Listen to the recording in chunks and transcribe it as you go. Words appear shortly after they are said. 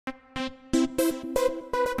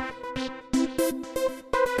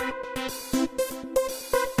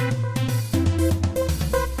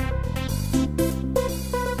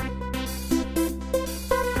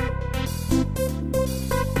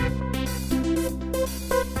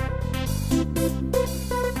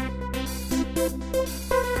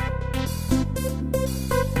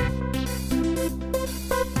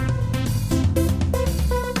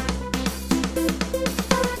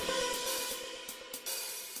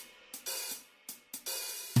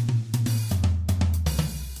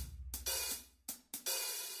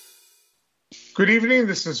Good evening.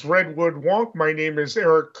 This is Redwood Wonk. My name is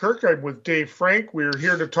Eric Kirk. I'm with Dave Frank. We're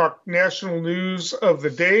here to talk national news of the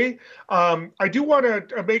day. I do want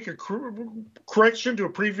to make a correction to a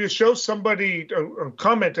previous show. A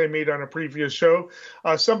comment I made on a previous show,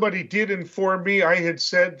 somebody did inform me I had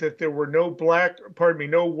said that there were no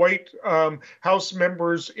white House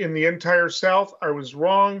members in the entire South. I was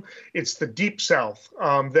wrong. It's the Deep South.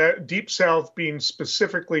 That Deep South being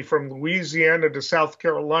specifically from Louisiana to South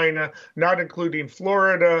Carolina, not including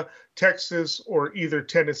Florida, Texas, or either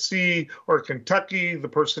Tennessee or Kentucky. The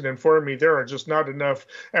person informed me there are just not enough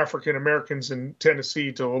African Americans in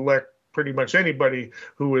Tennessee to elect pretty much anybody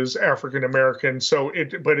who is African American.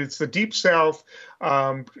 But it's the Deep South,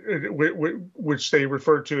 which they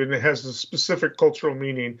refer to, and it has a specific cultural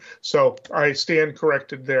meaning. So I stand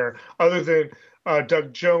corrected there. Other than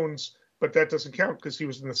Doug Jones, but that doesn't count because he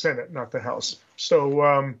was in the Senate, not the House.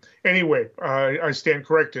 So anyway, I stand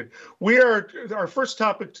corrected. Our first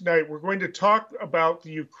topic tonight, we're going to talk about the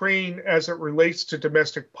Ukraine as it relates to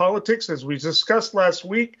domestic politics. As we discussed last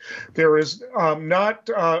week, there is not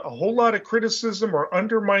a whole lot of criticism or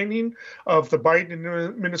undermining of the Biden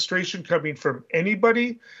administration coming from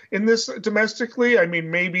anybody in this domestically. I mean,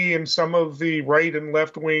 maybe in some of the right and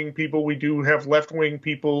left wing people, we do have left wing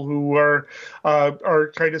people who are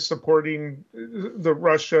kind of supporting the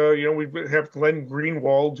Russia. You know, we have Glenn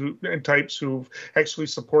Greenwald and types who've actually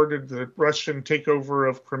supported the Russian takeover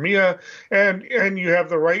of Crimea, and you have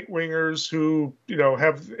the right wingers who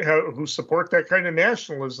who support that kind of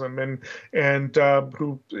nationalism and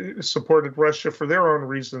who supported Russia for their own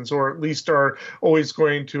reasons, or at least are always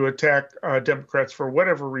going to attack Democrats for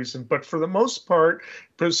whatever reason. But for the most part,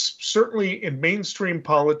 certainly in mainstream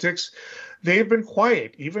politics, they've been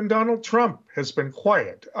quiet. Even Donald Trump has been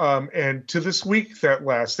quiet. And to this week that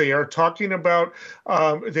lasts, they are talking about,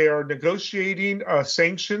 they are negotiating a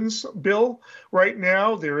sanctions bill right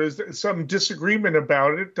now. There is some disagreement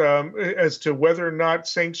about it as to whether or not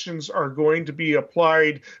sanctions are going to be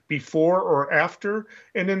applied before or after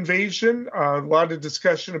an invasion. A lot of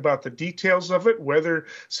discussion about the details of it, whether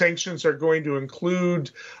sanctions are going to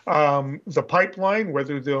include the pipeline,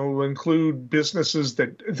 whether they'll include businesses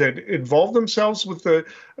that involve themselves with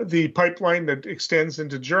the pipeline that extends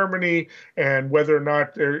into Germany, and whether or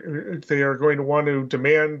not they are going to want to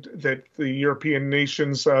demand that the European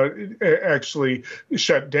nations actually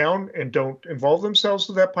shut down and don't involve themselves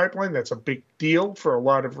with that pipeline. That's a big deal for a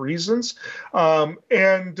lot of reasons.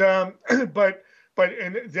 But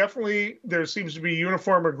definitely there seems to be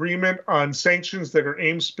uniform agreement on sanctions that are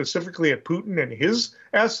aimed specifically at Putin and his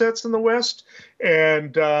assets in the West,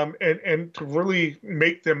 and to really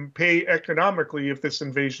make them pay economically if this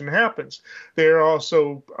invasion happens. They're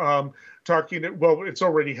also it's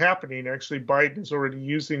already happening. Actually, Biden is already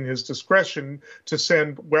using his discretion to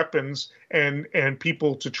send weapons and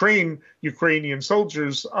people to train Ukrainian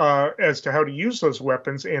soldiers as to how to use those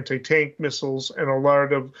weapons, anti-tank missiles, and a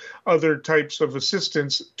lot of other types of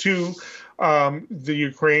assistance to the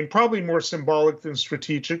Ukraine, probably more symbolic than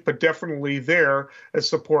strategic, but definitely there as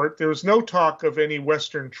support. There's no talk of any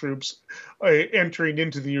Western troops entering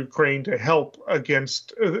into the Ukraine to help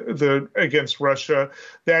against Russia.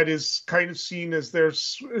 That is kind of seen as their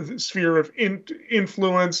sphere of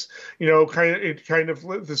influence. You know, kind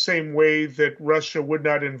of the same way that Russia would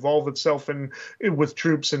not involve itself with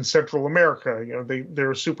troops in Central America. You know,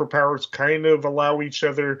 their superpowers kind of allow each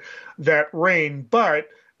other that reign, but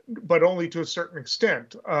only to a certain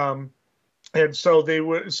extent. And so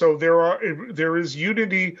there is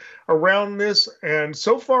unity around this, and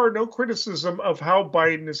so far no criticism of how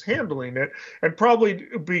Biden is handling it, and probably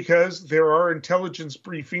because there are intelligence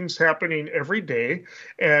briefings happening every day,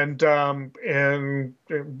 and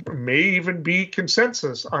may even be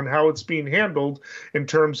consensus on how it's being handled in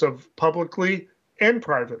terms of publicly and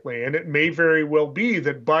privately. And it may very well be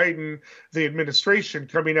that Biden, the administration,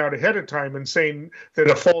 coming out ahead of time and saying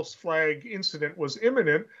that a false flag incident was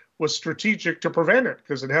imminent was strategic to prevent it,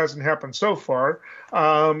 because it hasn't happened so far.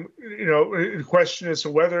 The question is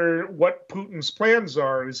what Putin's plans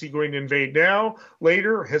are. Is he going to invade now,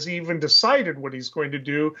 later? Has he even decided what he's going to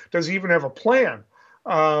do? Does he even have a plan?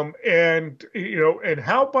 And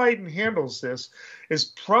how Biden handles this is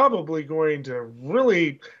probably going to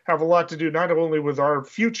really have a lot to do not only with our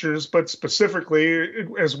futures, but specifically,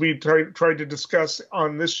 as we tried to discuss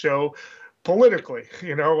on this show, politically.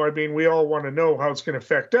 We all want to know how it's going to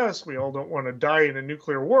affect us. We all don't want to die in a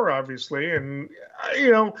nuclear war, obviously. And,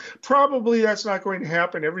 probably that's not going to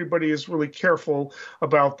happen. Everybody is really careful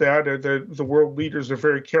about that. The world leaders are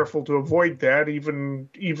very careful to avoid that.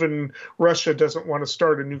 Even Russia doesn't want to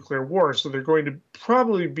start a nuclear war. So they're going to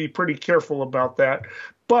probably be pretty careful about that.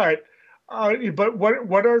 But But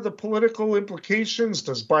what are the political implications?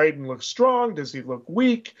 Does Biden look strong? Does he look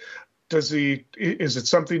weak? Is it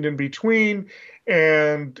something in between?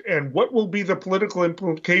 And what will be the political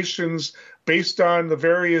implications based on the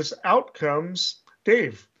various outcomes,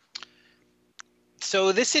 Dave?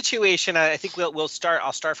 So this situation, I think I'll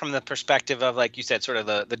start from the perspective of, like you said, sort of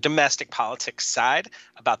the domestic politics side,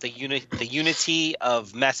 about the unity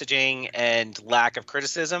of messaging and lack of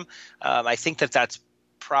criticism. I think that's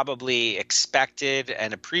probably expected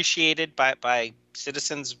and appreciated by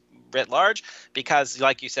citizens writ large, because,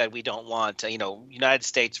 like you said, we don't want United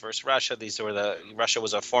States versus Russia. Russia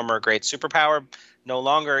was a former great superpower, no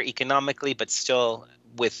longer economically, but still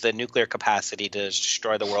with the nuclear capacity to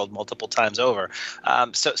destroy the world multiple times over.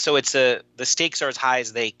 So it's the stakes are as high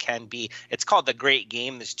as they can be. It's called the Great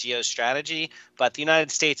Game, this geostrategy, but the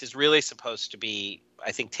United States is really supposed to be,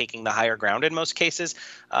 I think, taking the higher ground in most cases,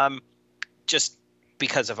 just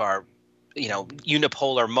because of our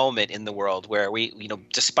unipolar moment in the world, where we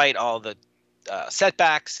despite all the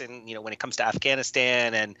setbacks, and when it comes to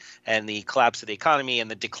Afghanistan and the collapse of the economy and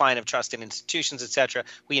the decline of trust in institutions, etc.,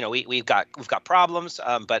 we've got problems,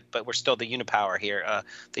 but we're still the unipower here,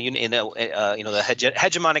 the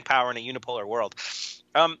hegemonic power in a unipolar world.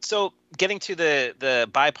 So getting to the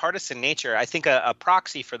bipartisan nature, I think a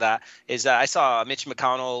proxy for that is I saw Mitch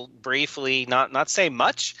McConnell briefly not say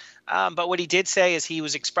much, but what he did say is he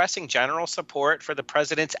was expressing general support for the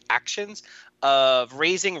president's actions of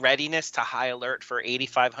raising readiness to high alert for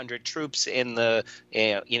 8,500 troops in the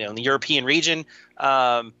in the European region,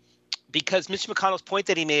 because Mitch McConnell's point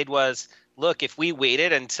that he made was, look, if we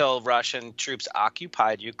waited until Russian troops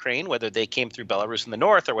occupied Ukraine, whether they came through Belarus in the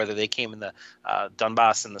north or whether they came in the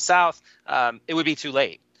Donbass in the south, it would be too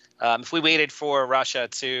late. If we waited for Russia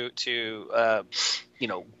to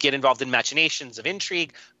get involved in machinations of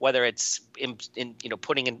intrigue, whether it's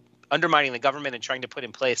undermining the government and trying to put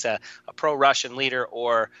in place a pro-Russian leader,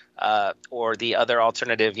 or the other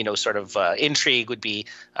alternative, intrigue would be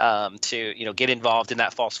to get involved in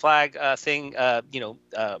that false flag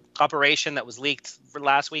operation that was leaked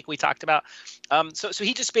last week we talked about. So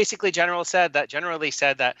he just basically generally said that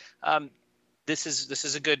this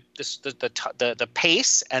is a good the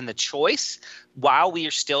pace and the choice, while we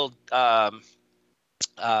are still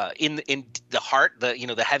in the heart,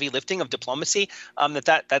 the heavy lifting of diplomacy,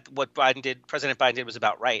 that what President Biden did was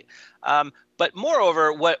about right. But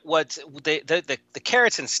moreover, what the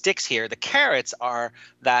carrots and sticks here, the carrots are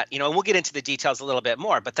that, and we'll get into the details a little bit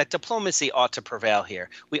more, but that diplomacy ought to prevail here.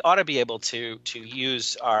 We ought to be able to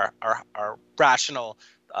use our rational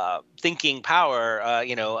thinking power,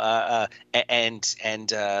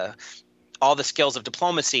 and all the skills of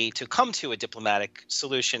diplomacy to come to a diplomatic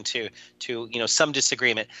solution to some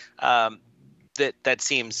disagreement that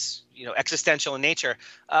seems existential in nature.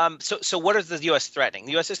 So what is the U.S. threatening?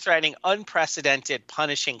 The U.S. is threatening unprecedented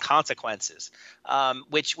punishing consequences,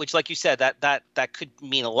 which, like you said, that could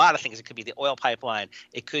mean a lot of things. It could be the oil pipeline.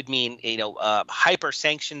 It could mean hyper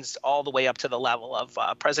sanctions all the way up to the level of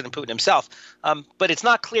President Putin himself. But it's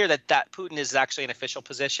not clear that Putin is actually an official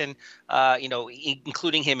position.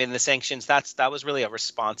 Including him in the sanctions. That was really a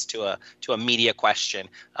response to a media question.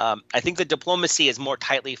 I think the diplomacy is more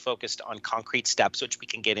tightly focused on concrete steps, which we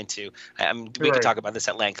can get into. We could talk about this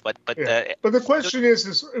at length, but the question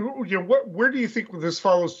is where do you think this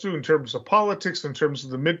follows through in terms of politics, in terms of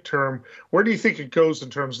the midterm? Where do you think it goes in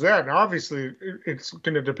terms of that? And obviously, it's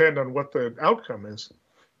going to depend on what the outcome is.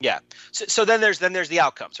 Yeah. So then there's the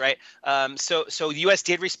outcomes, right? So the U.S.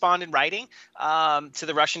 did respond in writing to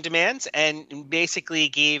the Russian demands, and basically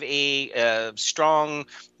gave a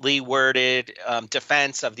strongly worded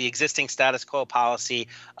defense of the existing status quo policy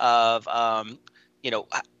of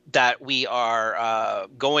that we are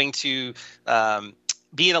going to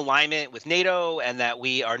be in alignment with NATO, and that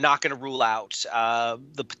we are not going to rule out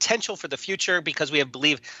the potential for the future, because we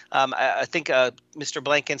believe, I think Mr.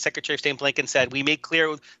 Blinken, Secretary of State Blinken, said, we made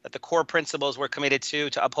clear that the core principles we're committed to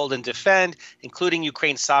uphold and defend, including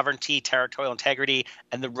Ukraine's sovereignty, territorial integrity,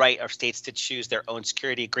 and the right of states to choose their own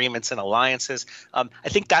security agreements and alliances. I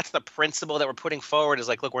think that's the principle that we're putting forward, is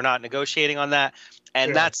like, look, we're not negotiating on that.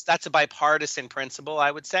 And that's a bipartisan principle,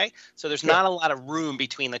 I would say. So there's not a lot of room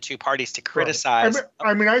between the two parties to criticize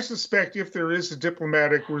I mean, I suspect if there is a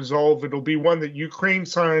diplomatic resolve, it'll be one that Ukraine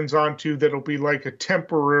signs onto that'll be like a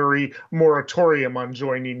temporary moratorium on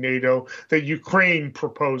joining NATO that Ukraine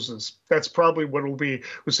proposes. That's probably what it'll be.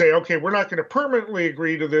 We'll say, okay, we're not going to permanently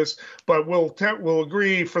agree to this, but we'll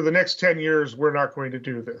agree for the next 10 years we're not going to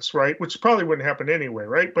do this, right? Which probably wouldn't happen anyway,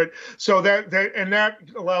 right? But so that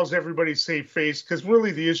allows everybody safe face, because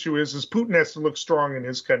really the issue is Putin has to look strong in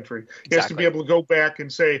his country. He has to be able to go back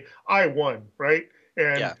and say, I won, right?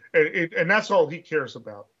 And that's all he cares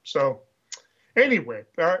about. So anyway,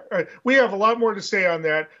 we have a lot more to say on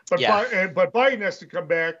that, but Biden has to come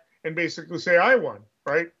back and basically say, I won,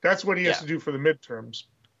 right? That's what he has to do for the midterms.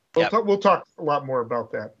 We'll talk a lot more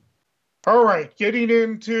about that. All right, getting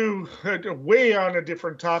into way on a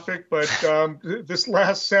different topic, but this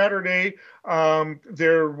last Saturday,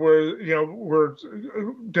 there were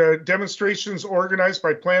demonstrations organized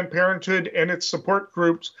by Planned Parenthood and its support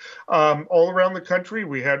groups all around the country.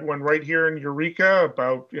 We had one right here in Eureka,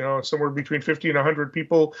 about somewhere between 50 and 100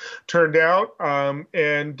 people turned out,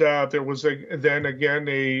 and there was then again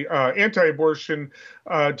a anti-abortion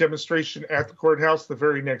demonstration at the courthouse the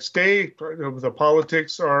very next day. The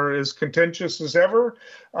politics are as contentious as ever,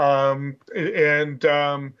 and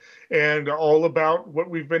all about what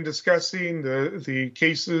we've been discussing, the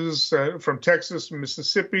cases from Texas and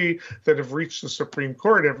Mississippi that have reached the Supreme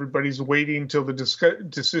Court. Everybody's waiting till the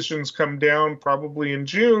decisions come down, probably in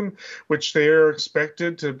June, which they are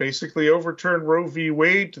expected to basically overturn Roe v.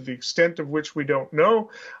 Wade, to the extent of which we don't know,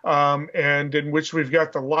 and in which we've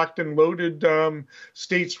got the locked and loaded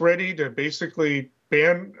states ready to basically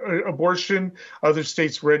ban abortion, other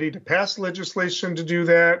states ready to pass legislation to do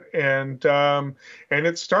that, and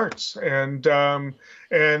it starts, and there's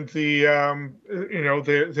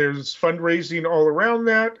fundraising all around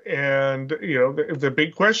that, and the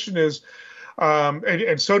big question is,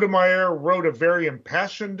 and Sotomayor wrote a very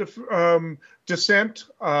impassioned dissent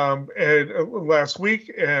last week,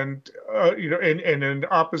 and in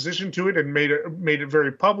opposition to it, and made it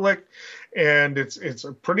very public, and it's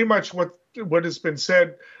pretty much what has been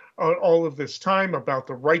said all of this time about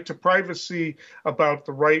the right to privacy, about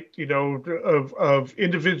the right, of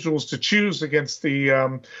individuals to choose against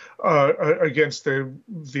the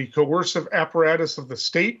coercive apparatus of the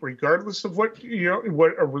state, regardless of what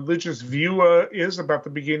a religious view is about the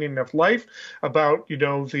beginning of life, about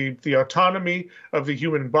the autonomy of the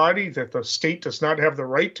human body, that the state does not have the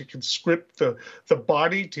right to conscript the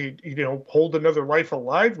body to hold another life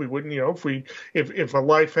alive. We wouldn't, if a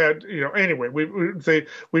life had, anyway,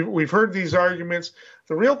 we've heard these arguments.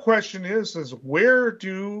 The real question is where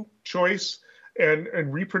do choice and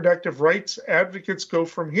reproductive rights advocates go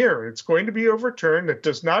from here? It's going to be overturned. It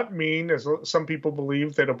does not mean, as some people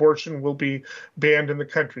believe, that abortion will be banned in the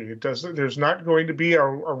country. There's not going to be a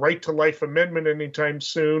right to life amendment anytime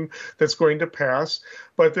soon that's going to pass.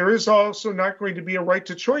 But there is also not going to be a right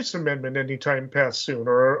to choice amendment anytime past soon,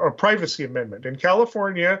 or a privacy amendment. In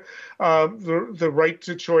California, the right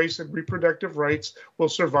to choice and reproductive rights will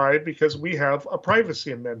survive because we have a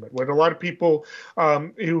privacy amendment. What a lot of people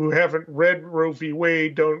who haven't read Roe v.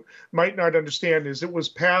 Wade might not understand is it was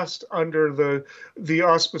passed under the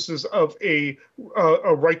auspices of a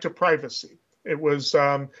right to privacy.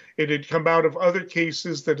 It had come out of other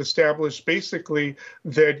cases that established basically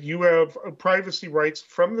that you have privacy rights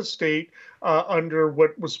from the state under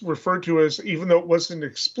what was referred to as, even though it wasn't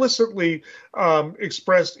explicitly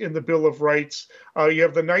expressed in the Bill of Rights, you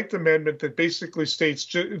have the Ninth Amendment that basically states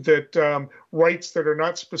that rights that are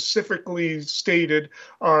not specifically stated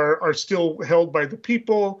are still held by the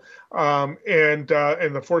people, and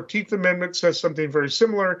the 14th Amendment says something very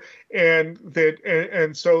similar, and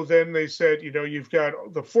so then they said, you've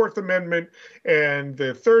got the Fourth Amendment and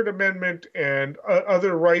the Third Amendment and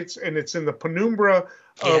other rights, and it's in the penumbra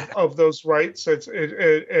of those rights. It's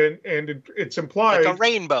implied like a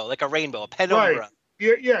rainbow, a penumbra. Right.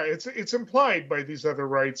 Yeah, it's implied by these other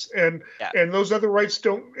rights, and those other rights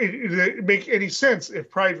don't make any sense if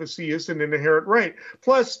privacy is an inherent right.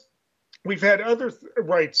 Plus, we've had other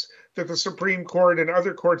rights that the Supreme Court and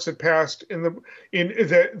other courts had passed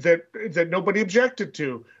that nobody objected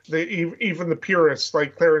to. Even the purists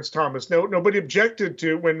like Clarence Thomas, nobody objected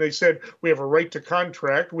to when they said we have a right to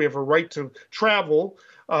contract, we have a right to travel.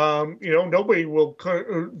 Nobody will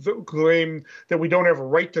claim that we don't have a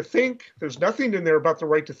right to think. There's nothing in there about the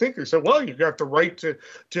right to think. They said, well, you got the right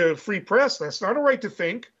to free press. That's not a right to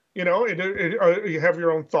think. You have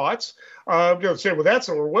your own thoughts. say, well, that's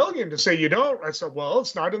Orwellian to say you don't. I said, well,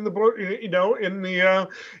 it's not in the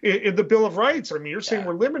in the Bill of Rights. I mean, you're saying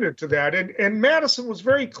we're limited to that, and Madison was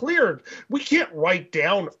very clear. We can't write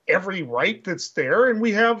down every right that's there, and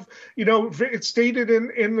we have, it's stated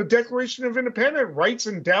in the Declaration of Independence, rights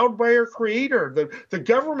endowed by our Creator. The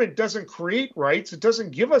government doesn't create rights; it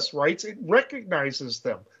doesn't give us rights; it recognizes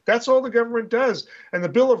them. That's all the government does. And the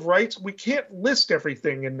Bill of Rights, we can't list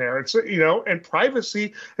everything in there. It's, and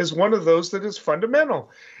privacy is one of those that is fundamental.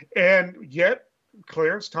 And yet,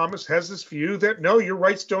 Clarence Thomas has this view that, no, your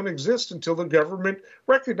rights don't exist until the government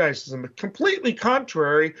recognizes them. Completely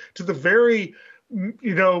contrary to the very,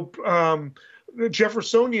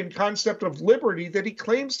 Jeffersonian concept of liberty that he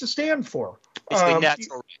claims to stand for. Basically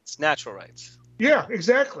natural rights. Yeah,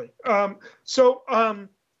 exactly. So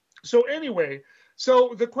anyway,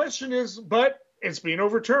 so the question is, but it's being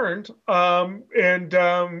overturned,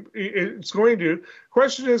 it's going to.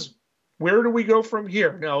 Question is, where do we go from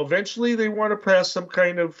here? Now, eventually, they want to pass some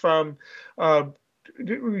kind of,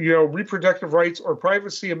 reproductive rights or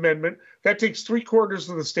privacy amendment. That takes 3/4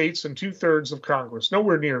 of the states and 2/3 of Congress.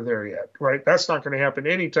 Nowhere near there yet, right? That's not going to happen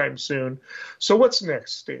anytime soon. So what's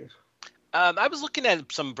next, Steve? I was looking at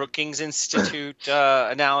some Brookings Institute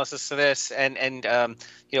analysis of this, and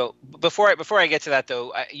before I get to that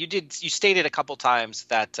though, you stated a couple times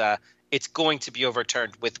that it's going to be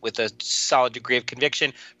overturned with a solid degree of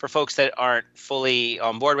conviction. For folks that aren't fully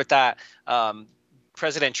on board with that,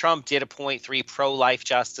 President Trump did appoint 3 pro-life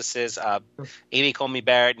justices, Amy Coney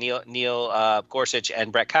Barrett, Neil Gorsuch,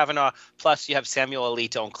 and Brett Kavanaugh. Plus, you have Samuel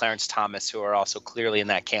Alito and Clarence Thomas, who are also clearly in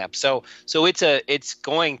that camp. So it's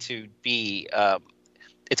going to be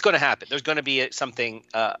it's going to happen. There's going to be something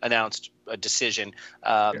announced, a decision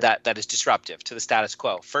that is disruptive to the status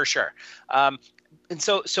quo for sure. And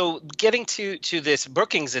so getting to this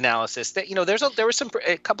Brookings analysis, that there were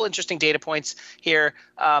a couple interesting data points here.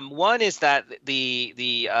 One is that the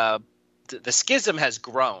schism has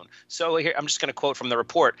grown. So here I'm just going to quote from the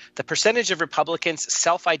report: the percentage of Republicans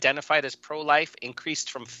self-identified as pro-life increased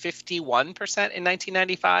from 51% in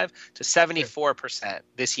 1995 to 74%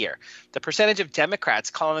 this year. The percentage of Democrats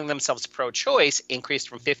calling themselves pro-choice increased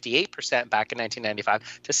from 58% back in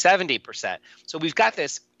 1995 to 70%. So we've got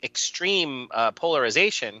this extreme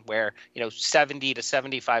polarization where 70 to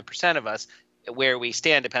 75% of us, where we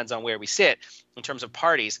stand depends on where we sit in terms of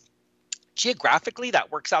parties. Geographically,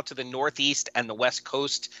 that works out to the Northeast and the West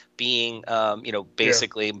Coast being,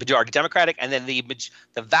 basically majority Democratic, and then the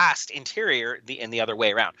vast interior in the other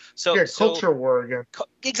way around. So culture war again.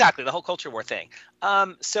 Exactly, the whole culture war thing.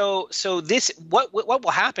 So this what will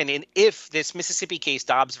happen if this Mississippi case,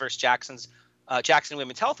 Dobbs versus Jackson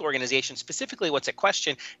Women's Health Organization, specifically what's at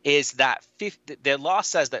question is that the law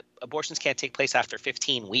says that abortions can't take place after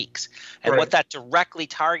 15 weeks. And what that directly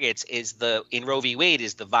targets is in Roe v. Wade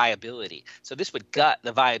is the viability. So this would gut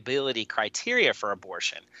the viability criteria for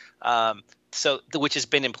abortion. Which has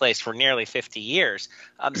been in place for nearly 50 years.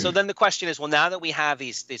 So then the question is, well, now that we have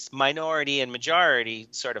these minority and majority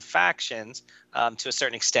sort of factions to a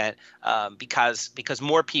certain extent, because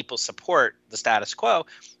more people support the status quo,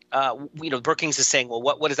 Brookings is saying, well,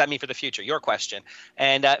 what does that mean for the future? Your question.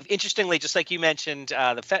 And interestingly, just like you mentioned,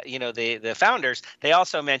 the founders, they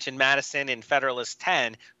also mentioned Madison in Federalist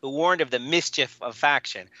 10, who warned of the mischief of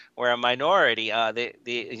faction, where a minority,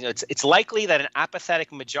 it's likely that an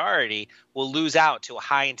apathetic majority will lose out to a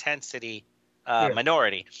high intensity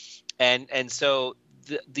minority, and so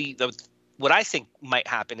what I think might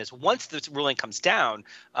happen is once this ruling comes down,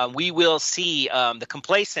 we will see the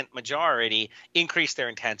complacent majority increase their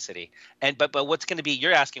intensity. But what's going to be?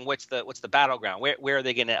 You're asking what's the battleground? Where are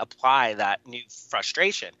they going to apply that new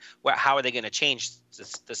frustration? How are they going to change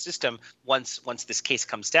the system once this case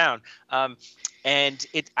comes down? And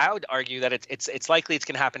I would argue that it's likely it's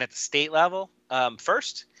going to happen at the state level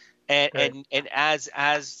first, and as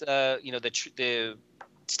the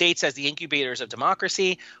states as the incubators of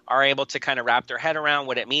democracy are able to kind of wrap their head around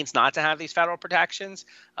what it means not to have these federal protections,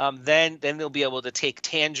 then they'll be able to take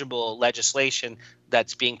tangible legislation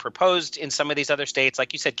that's being proposed in some of these other states.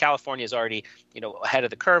 Like you said, California is already ahead of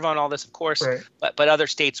the curve on all this, of course, but other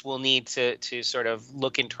states will need to sort of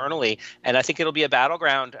look internally. And I think it'll be a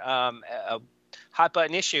battleground, a hot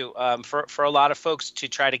button issue for a lot of folks to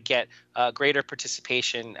try to get greater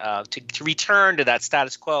participation to return to that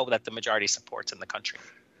status quo that the majority supports in the country.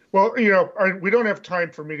 Well, we don't have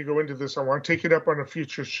time for me to go into this. I want to take it up on a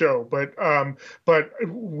future show, but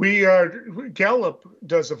we Gallup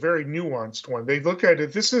does a very nuanced one. They look at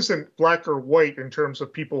it. This isn't black or white in terms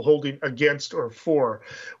of people holding against or for.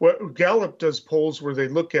 What Gallup does polls where they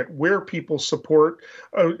look at where people support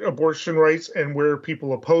abortion rights and where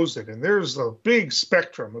people oppose it, and there's a big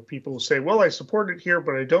spectrum of people who say, "Well, I support it here,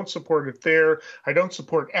 but I don't support it there. I don't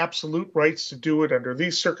support absolute rights to do it under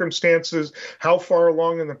these circumstances. How far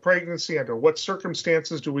along in the pregnancy, under what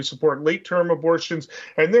circumstances do we support late-term abortions?"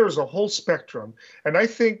 And there's a whole spectrum. And I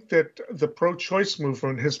think that the pro-choice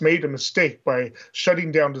movement has made a mistake by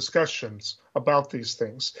shutting down discussions about these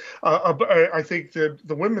things. I think that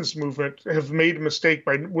the women's movement have made a mistake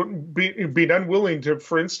by being unwilling to,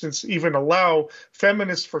 for instance, even allow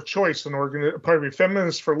Feminists for Choice and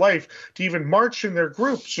Feminists for Life to even march in their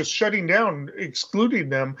groups, just shutting down, excluding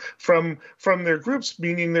them from their groups,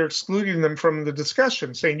 meaning they're excluding them from the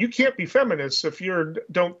discussion, saying you can't be feminists if you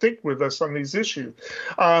don't think with us on these issues.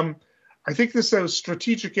 I think this is a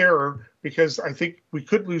strategic error because I think we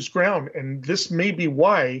could lose ground, and this may be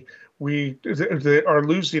why we are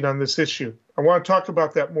losing on this issue. I want to talk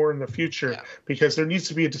about that more in the future because there needs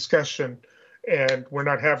to be a discussion, and we're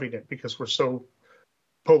not having it because we're so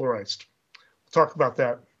polarized. We'll talk about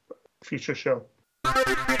that future show.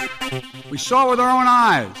 We saw with our own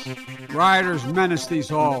eyes rioters menace these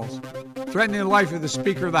halls, threatening the life of the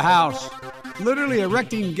Speaker of the House, literally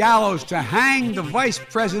erecting gallows to hang the Vice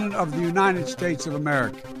President of the United States of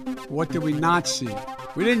America. What did we not see?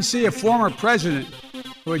 We didn't see a former president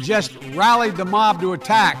who had just rallied the mob to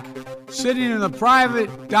attack, sitting in the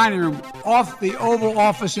private dining room off the Oval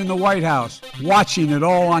Office in the White House, watching it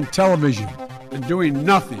all on television and doing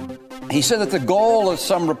nothing. He said that the goal of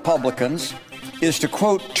some Republicans is to,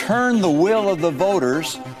 quote, turn the will of the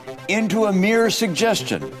voters into a mere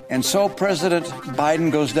suggestion. And so President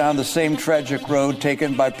Biden goes down the same tragic road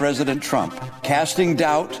taken by President Trump, casting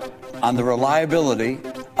doubt on the reliability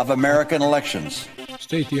of American elections.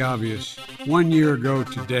 State the obvious. 1 year ago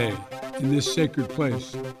today, in this sacred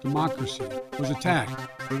place, democracy was attacked.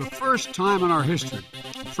 For the first time in our history,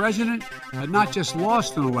 the president had not just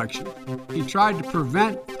lost an election, he tried to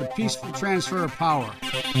prevent the peaceful transfer of power.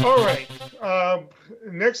 All right.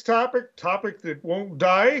 Next topic that won't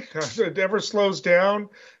die, it never slows down.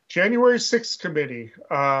 January 6th committee.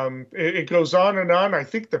 It goes on and on. I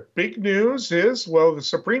think the big news is, well, the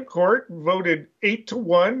Supreme Court voted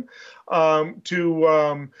 8-1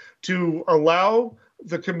 to allow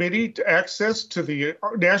the committee to access to the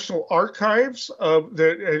National Archives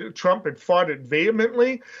that Trump had fought it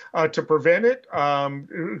vehemently to prevent it.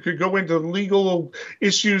 It could go into legal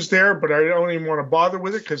issues there, but I don't even want to bother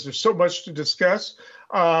with it because there's so much to discuss.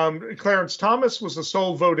 Clarence Thomas was the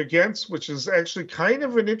sole vote against, which is actually kind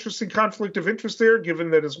of an interesting conflict of interest there, given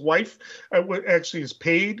that his wife actually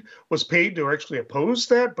was paid to actually oppose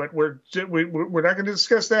that. But we're not going to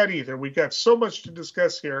discuss that either. We've got so much to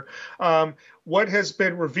discuss here. What has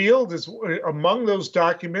been revealed is among those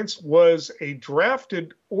documents was a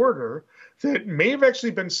drafted order that may have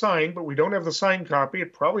actually been signed, but we don't have the signed copy.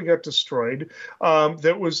 It probably got destroyed.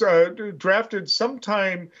 That was drafted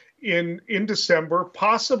sometime in December,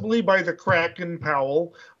 possibly by the Kraken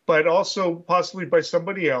Powell, but also possibly by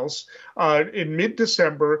somebody else in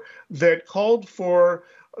mid-December, that called for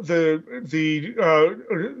the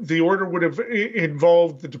order would have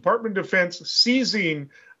involved the Department of Defense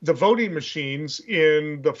seizing the voting machines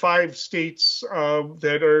in the 5 states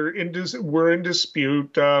that were in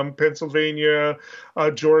dispute, Pennsylvania,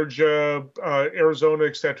 Georgia, Arizona,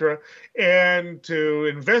 etc., and to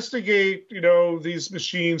investigate, these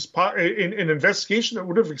machines in an investigation that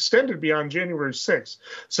would have extended beyond January 6th.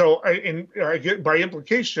 So, I get by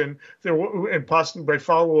implication, and possibly by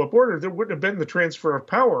follow-up order, there wouldn't have been the transfer of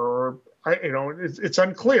power, or it's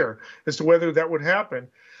unclear as to whether that would happen.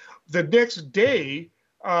 The next day,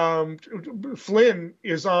 Flynn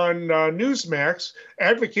is on Newsmax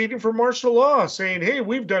advocating for martial law, saying, hey,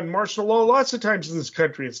 we've done martial law lots of times in this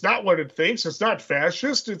country. It's not what it thinks. It's not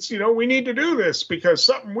fascist. It's, we need to do this because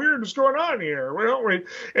something weird is going on here.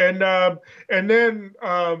 And then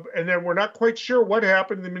we're not quite sure what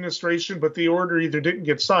happened in the administration, but the order either didn't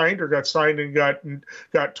get signed or got signed and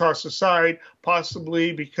got tossed aside,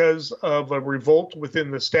 possibly because of a revolt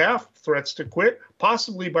within the staff, threats to quit,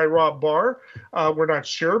 possibly by Rob Barr. We're not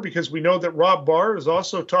sure because we know that Rob Barr is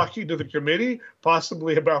also talking to the committee,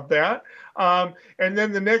 possibly about that. And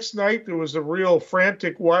then the next night, there was a real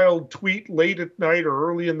frantic, wild tweet late at night or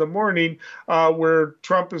early in the morning where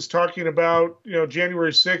Trump is talking about,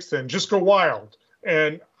 January 6th and just go wild.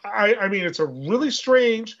 And I mean, it's a really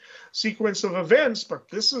strange sequence of events, but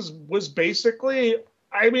this was basically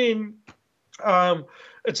I mean,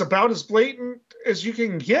 it's about as blatant as you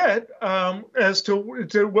can get as to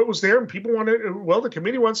what was there. And people want to, well, the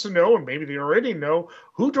committee wants to know, and maybe they already know,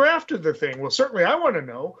 who drafted the thing. Well, certainly I want to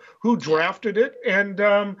know who drafted it and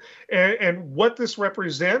what this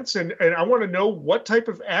represents. And I want to know what type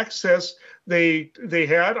of access they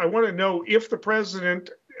had. I want to know if the president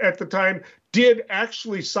at the time did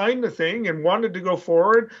actually sign the thing and wanted to go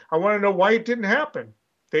forward. I want to know why it didn't happen.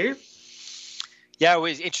 Dave? Yeah, it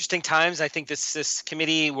was interesting times. I think this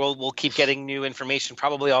committee will keep getting new information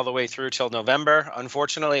probably all the way through till November,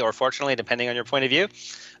 unfortunately or fortunately, depending on your point of view.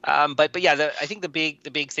 But yeah, I think the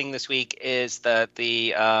big thing this week is that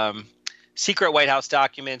the secret White House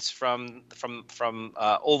documents from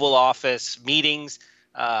Oval Office meetings,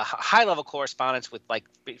 high level correspondence with, like,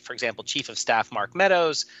 for example, Chief of Staff Mark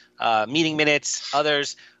Meadows, meeting minutes,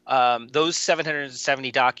 others. Those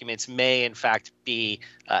 770 documents may, in fact, be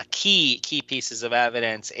key pieces of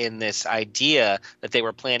evidence in this idea that they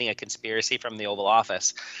were planning a conspiracy from the Oval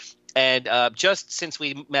Office. And just since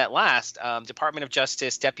we met last, Department of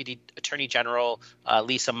Justice Deputy Attorney General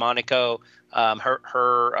Lisa Monaco,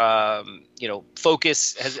 her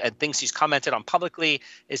focus and things she's commented on publicly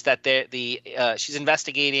is that she's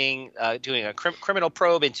investigating doing a criminal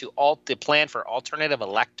probe into the plan for alternative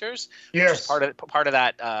electors. Yes, which is part of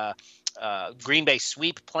that Green Bay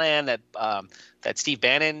sweep plan that Steve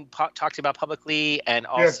Bannon talked about publicly, and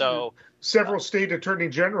also several state attorney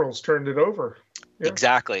generals turned it over. Yeah.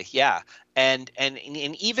 Exactly. Yeah. And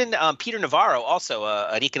even Peter Navarro, also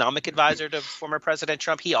an economic advisor to former President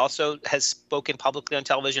Trump, he also has spoken publicly on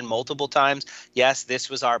television multiple times. Yes, this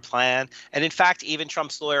was our plan. And in fact, even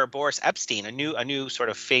Trump's lawyer, Boris Epstein, a new sort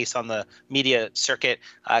of face on the media circuit,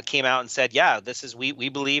 came out and said, yeah, we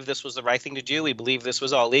believe this was the right thing to do. We believe this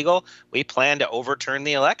was all legal. We plan to overturn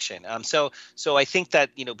the election. So I think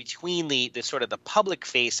that, between the sort of the public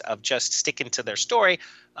face of just sticking to their story,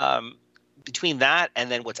 between that and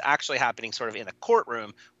then what's actually happening sort of in the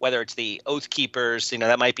courtroom, whether it's the oath keepers,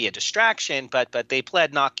 that might be a distraction, but they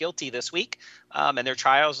pled not guilty this week, and their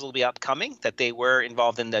trials will be upcoming, that they were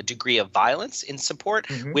involved in the degree of violence in support,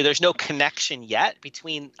 where there's no connection yet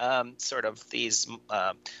between sort of these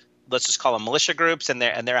let's just call them militia groups and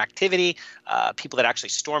their activity, people that actually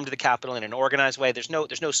stormed the Capitol in an organized way. There's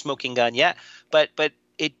no smoking gun yet, but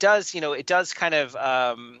it does kind of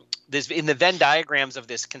there's in the Venn diagrams of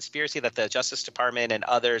this conspiracy that the Justice Department and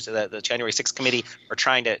others, the January 6th committee, are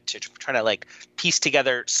trying to like piece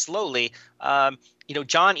together slowly.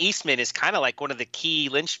 John Eastman is kind of like one of the key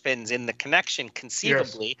linchpins in the connection,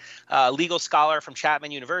 conceivably. Yes. Legal scholar from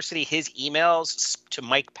Chapman University, his emails to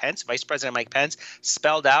Mike Pence, Vice President Mike Pence,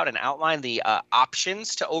 spelled out and outlined the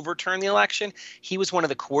options to overturn the election. He was one of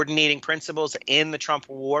the coordinating principals in the Trump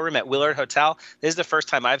war room at Willard Hotel. This is the first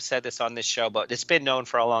time I've said this on this show, but it's been known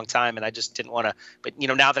for a long time, and I just didn't want to. But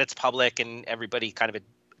now that it's public and everybody kind of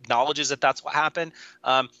acknowledges that that's what happened,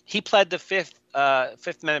 he pled the Fifth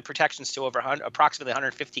Amendment protections to approximately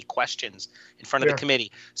 150 questions in front of the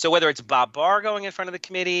committee. So whether it's Bob Barr going in front of the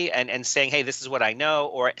committee and saying, hey, this is what I know,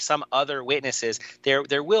 or some other witnesses,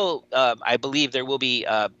 there will, I believe there will be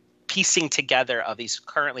piecing together of these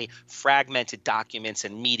currently fragmented documents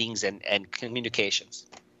and meetings and communications.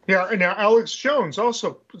 Yeah, and now Alex Jones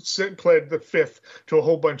also pled the Fifth to a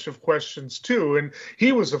whole bunch of questions too, and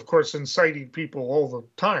he was, of course, inciting people all the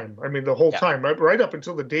time. I mean, the whole time, right up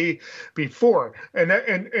until the day before. And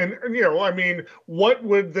I mean, what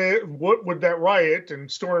would that riot and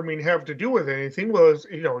storming have to do with anything? Well,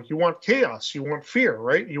 you want chaos, you want fear,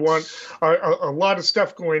 right? You want a lot of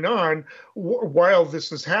stuff going on while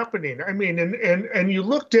this is happening. I mean, and you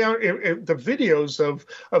look down at the videos of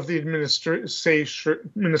the administration,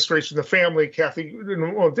 the family, Kathy,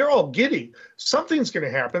 they're all giddy. Something's going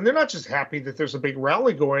to happen. They're not just happy that there's a big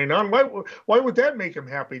rally going on. Why would that make them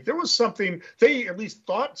happy? There was something, they at least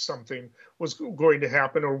thought something was going to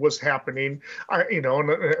happen or was happening,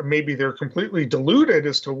 and maybe they're completely deluded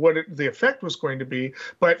as to what the effect was going to be.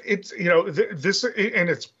 But it's, this, and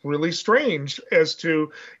it's really strange as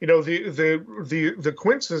to, the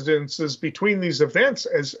coincidences between these events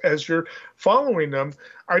as you're following them.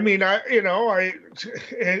 I mean, and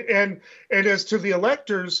as to the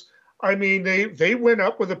electors, I mean, they went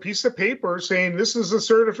up with a piece of paper saying this is a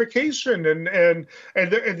certification, and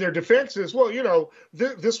their defense is, well,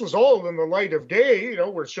 this was all in the light of day.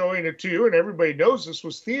 We're showing it to you, and everybody knows this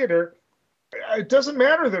was theater. It doesn't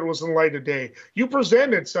matter that it was in light of day. You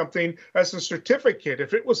presented something as a certificate.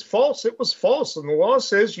 If it was false, it was false, and the law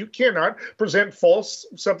says you cannot present false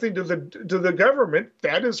something to the government.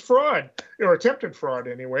 That is fraud, or attempted fraud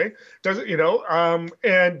anyway. Does it?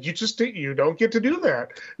 And you don't get to do that.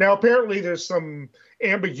 Now, apparently, there's some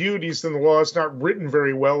ambiguities in the law. It's not written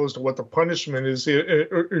very well as to what the punishment is,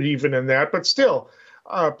 or even in that. But still,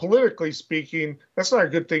 politically speaking, that's not a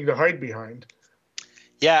good thing to hide behind.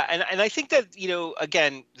 Yeah, and I think that,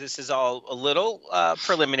 again, this is all a little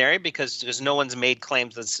preliminary because no one's made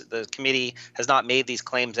claims. The committee has not made these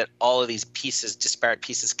claims that all of these disparate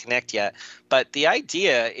pieces connect yet. But the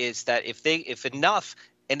idea is that if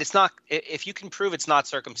you can prove it's not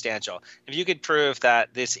circumstantial, if you could prove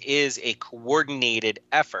that this is a coordinated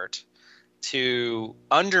effort to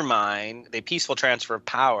undermine the peaceful transfer of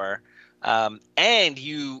power, and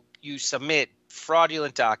you submit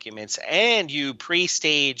fraudulent documents, and you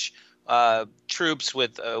pre-stage troops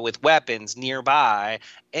with weapons nearby,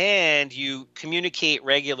 and you communicate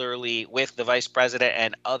regularly with the vice president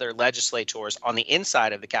and other legislators on the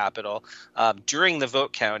inside of the Capitol during the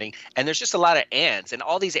vote counting. And there's just a lot of ands, and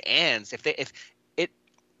all these ands,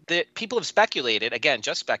 the people have speculated, again,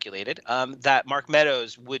 just speculated, that Mark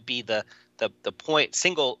Meadows would be the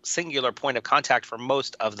singular point of contact for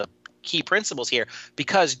most of the key principles here,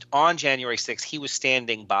 because on January 6th, he was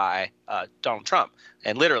standing by Donald Trump,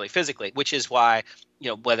 and literally physically, which is why,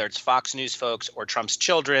 whether it's Fox News folks or Trump's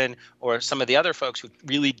children or some of the other folks who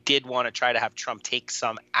really did want to try to have Trump take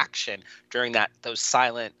some action during those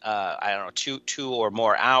silent, 2 or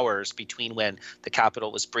more hours between when the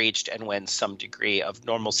Capitol was breached and when some degree of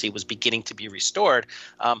normalcy was beginning to be restored.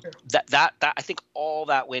 That I think all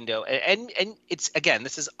that window, and it's, again,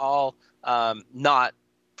 this is all not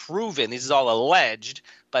proven. This is all alleged,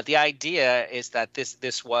 but the idea is that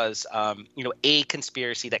this was a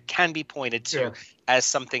conspiracy that can be pointed to as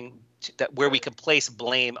something where we can place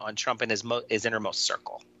blame on Trump and his innermost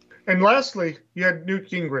circle. And lastly, you had Newt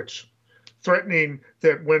Gingrich threatening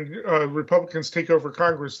that when Republicans take over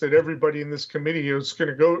Congress, that everybody in this committee is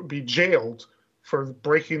going to be jailed for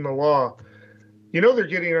breaking the law. They're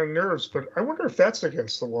getting on nerves, but I wonder if that's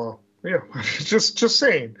against the law. Yeah, just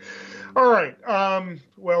saying. All right.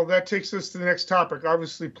 Well, that takes us to the next topic.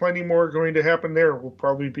 Obviously, plenty more going to happen there. We'll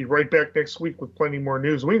probably be right back next week with plenty more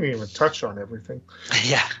news. We didn't even touch on everything.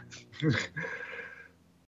 Yeah.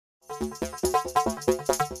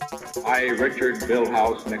 I, Richard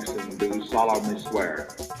Billhouse Nixon, do solemnly swear.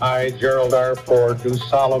 I, Gerald R. Ford, do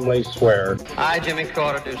solemnly swear. I, Jimmy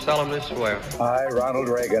Carter, do solemnly swear. I, Ronald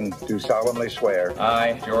Reagan, do solemnly swear.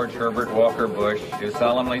 I, George Herbert Walker Bush, do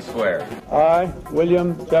solemnly swear. I,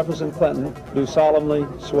 William Jefferson Clinton, do solemnly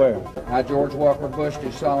swear. I, George Walker Bush,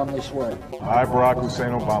 do solemnly swear. I, Barack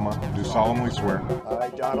Hussein Obama, do solemnly swear. I,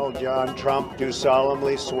 Donald John Trump, do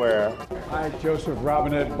solemnly swear. I, Joseph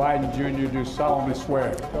Robinette Biden Jr., do solemnly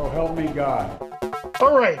swear. So help me God.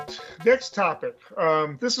 All right, next topic.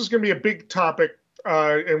 This is going to be a big topic,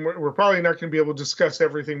 and we're probably not going to be able to discuss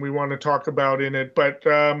everything we want to talk about in it. But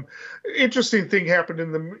interesting thing happened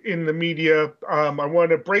in the media. I want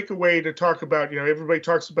to break away to talk about. Everybody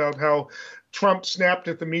talks about how Trump snapped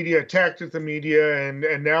at the media, attacked at the media,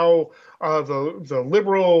 and now the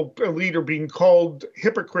liberal elite are being called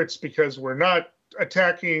hypocrites because we're not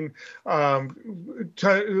attacking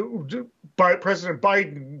by President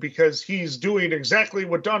Biden because he's doing exactly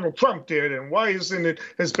what Donald Trump did, and why isn't it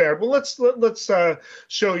as bad? Well, let's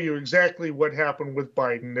show you exactly what happened with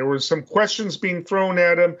Biden. There were some questions being thrown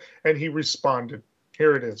at him, and he responded.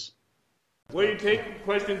 Here it is. Will you take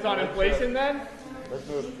questions on inflation then?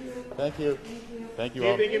 Thank you. Thank you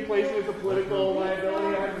all. Do you think inflation is a political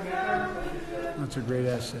liability? That's a great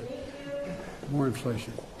asset. More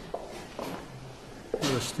inflation.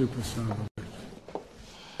 What a stupid son of a bitch.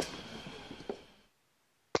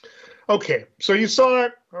 Okay, so you saw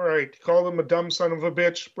it. All right, call him a dumb son of a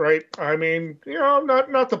bitch, right? I mean,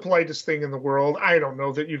 not the politest thing in the world. I don't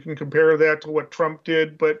know that you can compare that to what Trump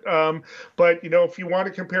did, but if you want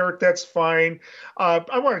to compare it, that's fine.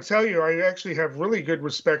 I want to tell you, I actually have really good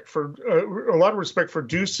respect for a lot of respect for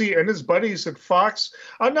Ducey and his buddies at Fox.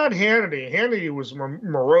 Not Hannity. Hannity was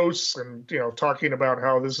morose and talking about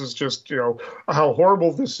how this is just how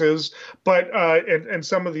horrible this is, but and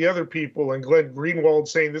some of the other people, and Glenn Greenwald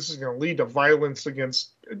saying this is going to lead to violence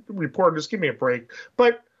against reporters. Give me a break.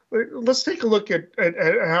 But let's take a look at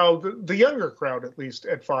how the younger crowd, at least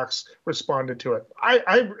at Fox, responded to it.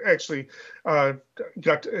 I actually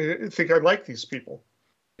think I like these people.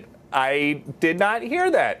 I did not hear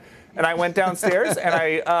that. And I went downstairs and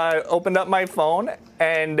I opened up my phone,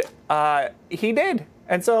 and he did.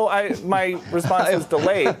 And so my response was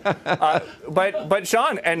delayed. But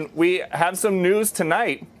Sean, and we have some news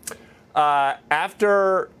tonight.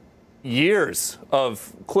 After years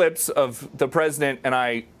of clips of the president and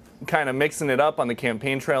I kind of mixing it up on the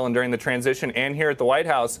campaign trail and during the transition and here at the White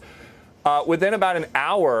House, within about an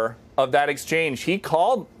hour of that exchange, he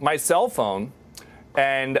called my cell phone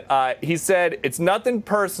and he said, "It's nothing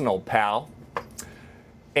personal, pal."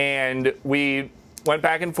 And we went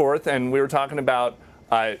back and forth and we were talking about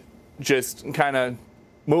just kind of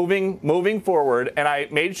moving forward. And I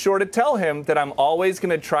made sure to tell him that I'm always going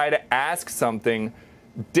to try to ask something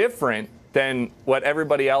different than what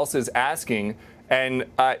everybody else is asking. And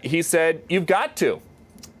he said, "You've got to."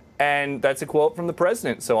 And that's a quote from the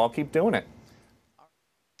president, so I'll keep doing it.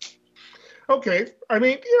 Okay. I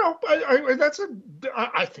mean,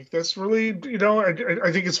 I think that's really,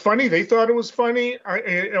 I think it's funny. They thought it was funny,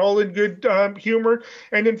 all in good humor.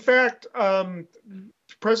 And in fact,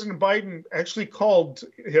 President Biden actually called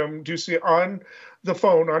him, Ducey, on the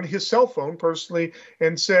phone, on his cell phone personally,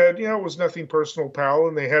 and said, it was nothing personal, pal.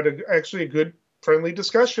 And they had actually a good, friendly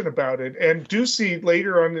discussion about it. And Ducey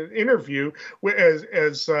later on in the interview, as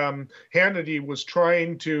Hannity was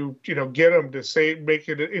trying to, get him to make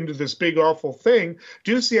it into this big awful thing,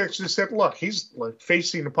 Ducey actually said, "Look, he's like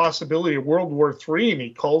facing the possibility of World War III, and he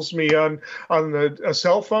calls me on a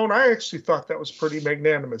cell phone." I actually thought that was pretty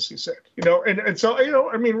magnanimous, he said. And so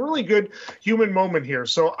I mean, really good human moment here.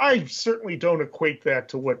 So I certainly don't equate that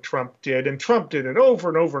to what Trump did, and Trump did it over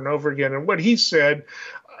and over and over again. And what he said,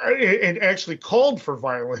 and actually called for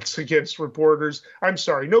violence against reporters. I'm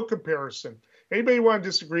sorry, no comparison. Anybody want to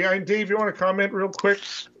disagree? Dave, you want to comment real quick?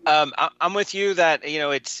 I'm with you that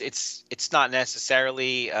it's not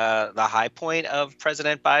necessarily the high point of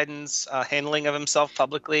President Biden's handling of himself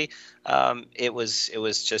publicly. It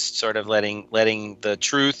was just sort of letting the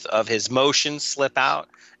truth of his motions slip out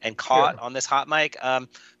and caught on this hot mic.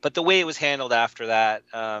 But the way it was handled after that,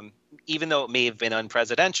 even though it may have been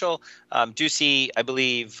unpresidential, Ducey, I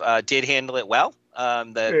believe, did handle it well.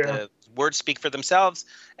 The words speak for themselves.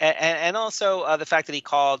 And also the fact that he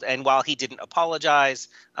called, and while he didn't apologize,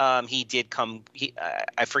 he did come.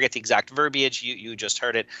 I forget the exact verbiage. You just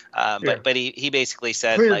heard it. But he basically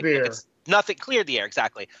said, cleared it's nothing, cleared the air,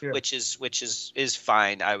 exactly, yeah. which is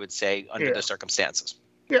fine, I would say, under the circumstances.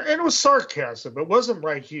 Yeah, and it was sarcasm. It wasn't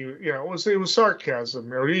like it was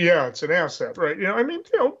sarcasm. Yeah, it's an asset, right? I mean,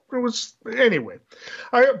 it was anyway.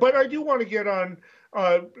 But I do want to get on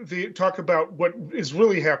talk about what is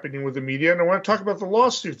really happening with the media, and I want to talk about the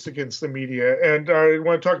lawsuits against the media, and I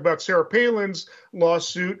want to talk about Sarah Palin's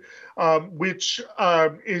lawsuit, which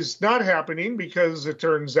is not happening because it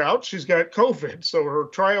turns out she's got COVID, so her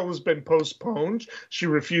trial has been postponed. She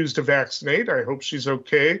refused to vaccinate. I hope she's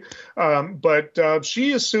okay, but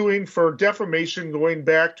she is suing for defamation going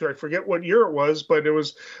back to, I forget what year it was, but it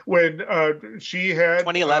was when she had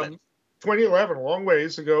 2011. 2011, a long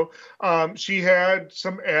ways ago. She had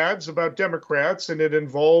some ads about Democrats, and it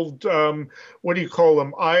involved what do you call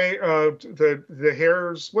them? The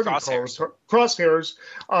hairs. What do you call them? Crosshairs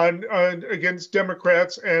on against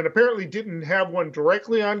Democrats, and apparently didn't have one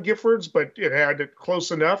directly on Giffords, but it had it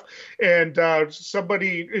close enough. And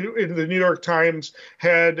somebody in the New York Times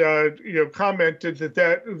had commented that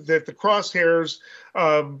the crosshairs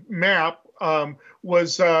map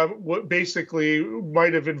was basically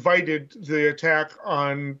might have invited the attack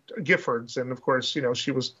on Giffords. And of course,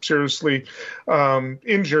 she was seriously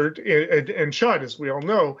injured and shot, as we all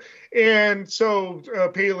know. And so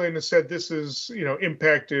Palin has said this is,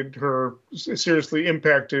 seriously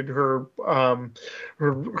impacted her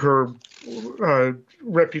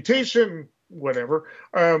reputation, whatever.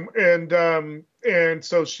 And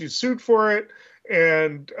so she sued for it.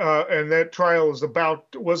 And that trial was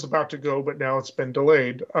about to go, but now it's been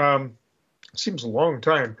delayed. Seems a long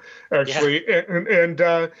time, actually, yeah.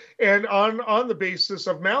 and on the basis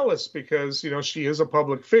of malice, because she is a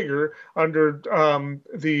public figure under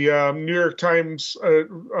the New York Times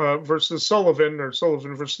versus Sullivan, or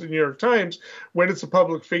Sullivan versus the New York Times. When it's a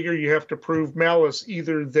public figure, you have to prove malice,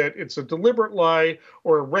 either that it's a deliberate lie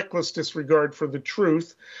or a reckless disregard for the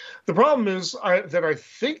truth. The problem is that I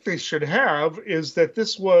think they should have is that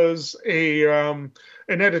this was an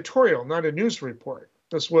editorial, not a news report.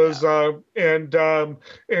 This was,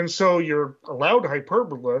 and so you're allowed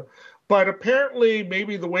hyperbole, but apparently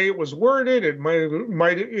maybe the way it was worded,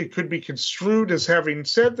 it could be construed as having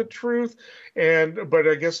said the truth, but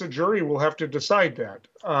I guess the jury will have to decide that.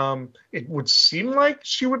 It would seem like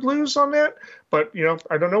she would lose on that, but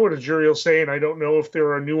I don't know what a jury will say, and I don't know if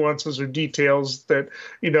there are nuances or details that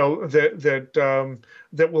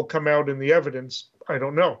that will come out in the evidence. I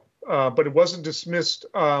don't know. but it wasn't dismissed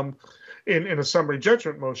in a summary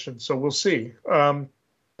judgment motion. So we'll see.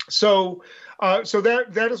 So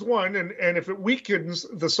that is one, and if it weakens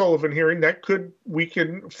the Sullivan hearing, that could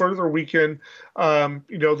further weaken,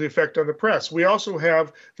 the effect on the press. We also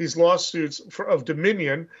have these lawsuits of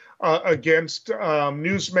Dominion against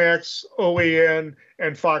Newsmax, OAN,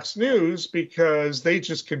 and Fox News because they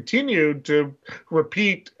just continued to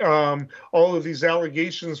repeat all of these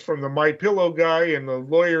allegations from the MyPillow guy and the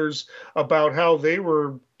lawyers about how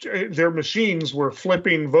their machines were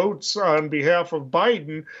flipping votes on behalf of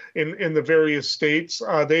Biden in the various states.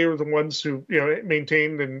 They were the ones who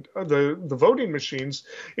maintained the voting machines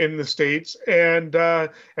in the states, and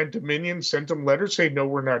Dominion sent them letters saying, no,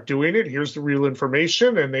 we're not doing it. Here's the real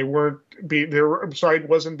information, and their side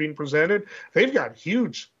wasn't being presented. They've got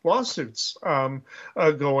huge lawsuits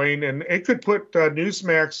going, and it could put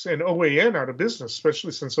Newsmax and OAN out of business,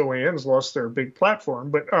 especially since OAN has lost their big platform.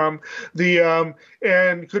 But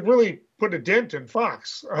and could really put a dent in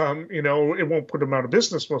Fox. It won't put them out of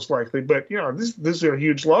business most likely, but these are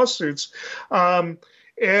huge lawsuits.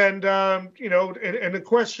 And the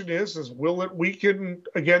question is will it weaken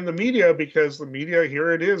again the media? Because the media,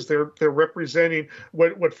 here it is, they're representing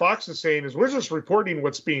what Fox is saying is we're just reporting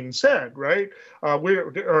what's being said, right? Our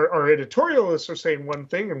editorialists are saying one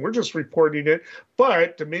thing and we're just reporting it,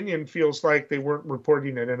 but Dominion feels like they weren't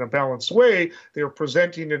reporting it in a balanced way. They were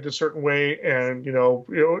presenting it a certain way, and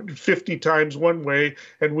 50 times one way,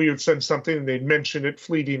 and we would send something and they'd mention it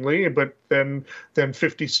fleetingly, but then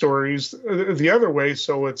 50 stories the other way.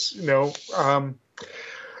 So it's we'll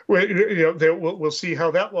see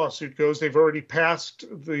how that lawsuit goes. They've already passed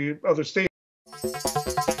the other states.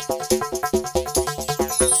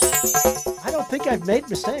 I think I've made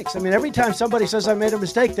mistakes. I mean, every time somebody says I made a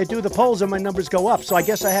mistake, they do the polls and my numbers go up. So I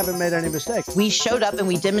guess I haven't made any mistakes. We showed up and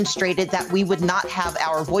we demonstrated that we would not have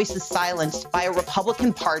our voices silenced by a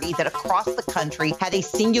Republican Party that across the country had a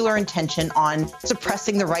singular intention on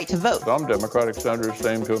suppressing the right to vote. Some Democratic senators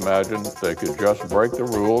seem to imagine they could just break the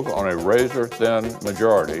rules on a razor-thin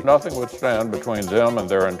majority. Nothing would stand between them and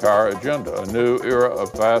their entire agenda, a new era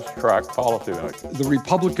of fast-track policymaking. The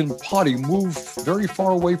Republican Party moved very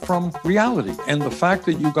far away from reality. And the fact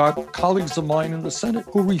that you got colleagues of mine in the Senate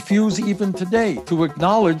who refuse even today to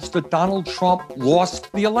acknowledge that Donald Trump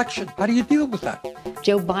lost the election. How do you deal with that?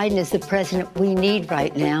 Joe Biden is the president we need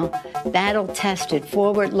right now. Battle-tested,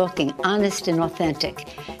 forward-looking, honest and authentic.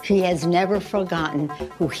 He has never forgotten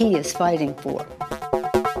who he is fighting for.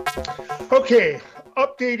 Okay.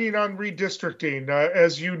 Updating on redistricting.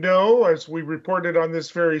 As you know, as we reported on this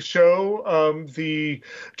very show, the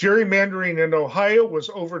gerrymandering in Ohio was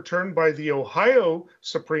overturned by the Ohio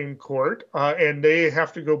Supreme Court, and they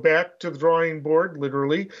have to go back to the drawing board,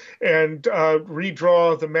 literally, and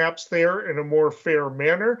redraw the maps there in a more fair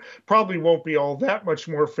manner. Probably won't be all that much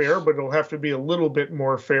more fair, but it'll have to be a little bit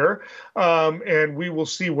more fair, and we will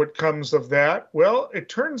see what comes of that. Well, it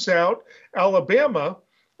turns out Alabama,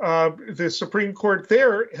 the Supreme Court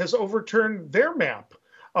there has overturned their map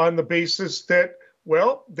on the basis that,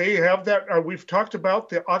 well, they have that. We've talked about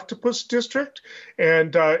the Octopus District,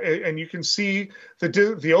 and you can see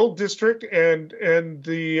the old district and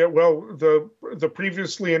the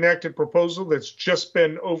previously enacted proposal that's just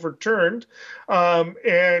been overturned,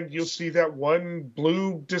 and you'll see that one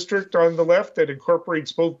blue district on the left that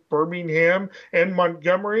incorporates both Birmingham and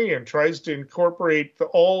Montgomery and tries to incorporate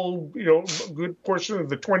good portion of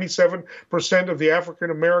the 27% of the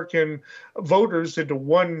African American voters into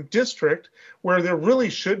one district, where there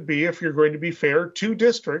really should be, if you're going to be fair, two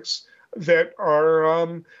districts that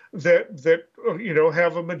are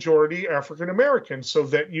have a majority African American, so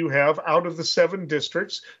that you have, out of the 7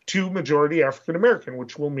 districts, 2 majority African American,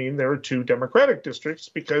 which will mean there are 2 Democratic districts,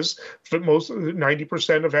 because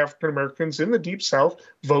 90% of African Americans in the Deep South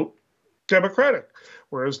vote Democratic,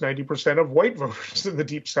 whereas 90% of white voters in the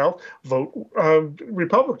Deep South vote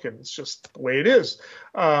Republican. It's just the way it is,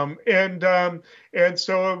 and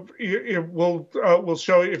so we'll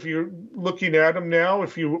show you, if you're looking at them now,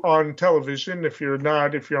 if you're on television. If you're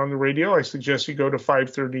not, if you're on the radio, I suggest you go to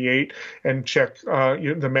 538 and check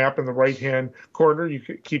the map in the right-hand corner. You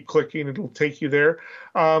can keep clicking; it'll take you there.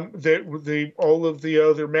 All of the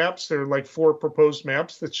other maps, there are like 4 proposed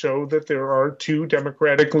maps that show that there are 2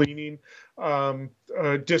 Democratic-leaning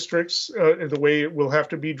districts, the way it will have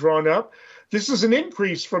to be drawn up. This is an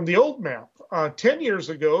increase from the old map. 10 years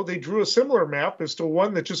ago, they drew a similar map as to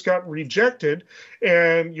one that just got rejected.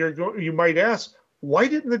 And you might ask, why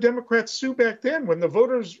didn't the Democrats sue back then when the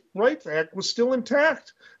Voters' Rights Act was still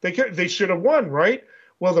intact? They should have won, right?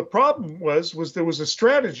 Well, the problem was there was a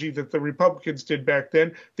strategy that the Republicans did back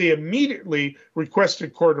then. They immediately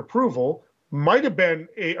requested court approval. Might have been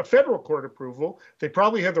a federal court approval. They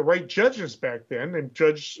probably had the right judges back then, and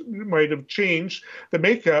judge might have changed the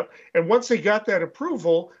makeup. And once they got that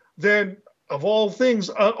approval, then of all things,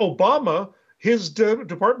 Obama, his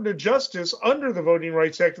Department of Justice under the Voting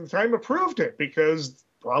Rights Act at the time, approved it because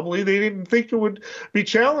probably they didn't think it would be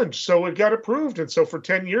challenged. So it got approved. And so for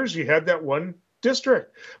 10 years, you had that one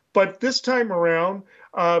district. But this time around,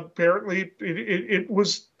 apparently it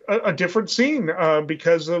was a different scene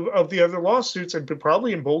because of the other lawsuits, and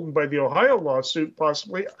probably emboldened by the Ohio lawsuit,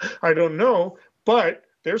 possibly. I don't know. But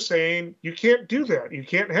they're saying you can't do that. You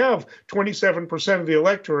can't have 27% of the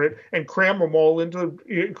electorate and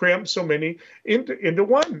cram so many into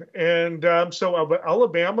one. And so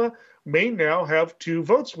Alabama may now have 2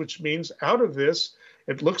 votes, which means out of this,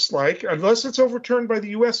 it looks like, unless it's overturned by the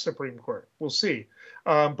U.S. Supreme Court, we'll see.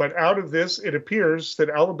 But out of this, it appears that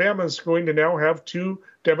Alabama is going to now have 2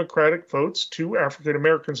 Democratic votes, 2 African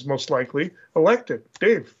Americans most likely elected.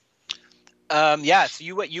 Dave. Yeah, so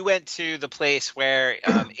you went to the place where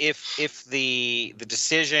if the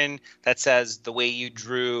decision that says the way you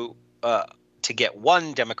drew to get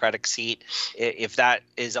 1 Democratic seat, if that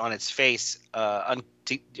is on its face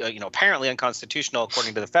apparently unconstitutional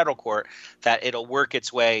according to the federal court, that it'll work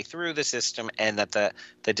its way through the system and that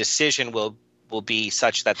the decision will be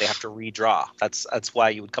such that they have to redraw. That's why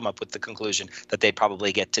you would come up with the conclusion that they'd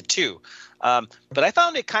probably get to 2. But I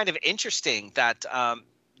found it kind of interesting that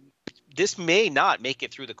this may not make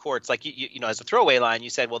it through the courts. Like, you know, as a throwaway line, you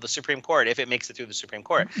said, well, the Supreme Court, if it makes it through the Supreme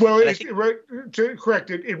Court. Well, correct.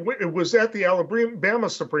 It was at the Alabama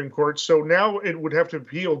Supreme Court, so now it would have to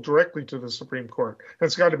appeal directly to the Supreme Court.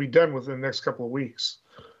 That's got to be done within the next couple of weeks.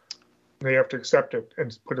 They have to accept it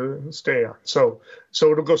and put a stay on. So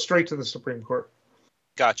it'll go straight to the Supreme Court.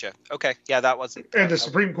 Gotcha. Okay. Yeah, that wasn't. And the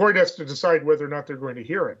Supreme Court has to decide whether or not they're going to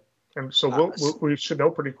hear it. And so we should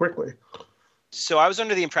know pretty quickly. So I was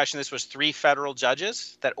under the impression this was 3 federal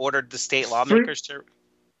judges that ordered the state lawmakers to.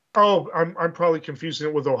 Oh, I'm probably confusing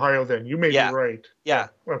it with Ohio. Then you may be right. Yeah.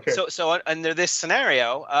 Okay. So under this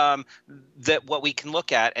scenario, that what we can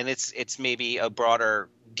look at, and it's maybe a broader,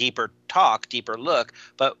 deeper look,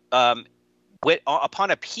 but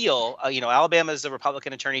upon appeal, Alabama is the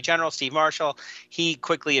Republican Attorney General, Steve Marshall. He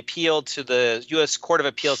quickly appealed to the U.S. Court of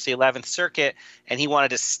Appeals, the 11th Circuit, and he wanted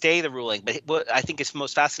to stay the ruling. But what I think is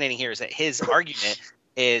most fascinating here is that his argument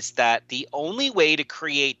is that the only way to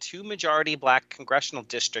create 2 majority black congressional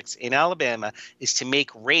districts in Alabama is to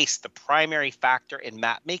make race the primary factor in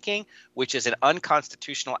map making, which is an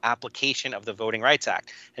unconstitutional application of the Voting Rights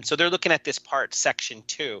Act. And so they're looking at this part, Section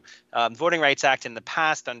 2. Voting Rights Act in the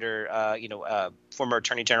past under, former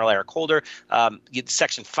Attorney General Eric Holder,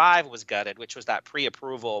 Section 5 was gutted, which was that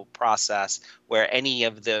pre-approval process where any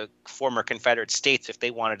of the former Confederate states, if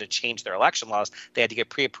they wanted to change their election laws, they had to get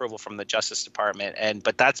pre-approval from the Justice Department.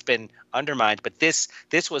 But that's been undermined. But this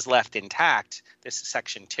was left intact, this is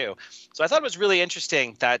Section 2. So I thought it was really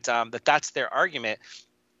interesting that that's their argument.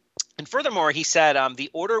 And furthermore, he said the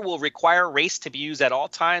order will require race to be used at all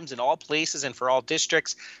times in all places and for all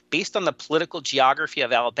districts based on the political geography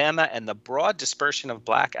of Alabama and the broad dispersion of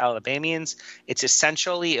black Alabamians. It's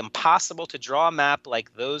essentially impossible to draw a map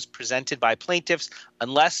like those presented by plaintiffs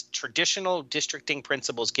unless traditional districting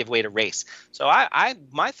principles give way to race. So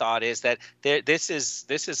my thought is that this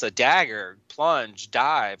is a dagger, plunge,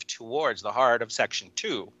 dive towards the heart of Section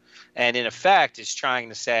 2. And in effect is trying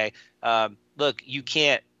to say, look, you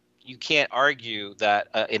can't argue that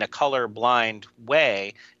in a colorblind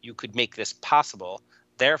way you could make this possible.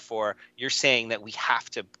 Therefore, you're saying that we have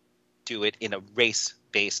to do it in a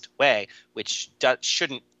race-based way, which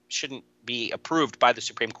shouldn't be approved by the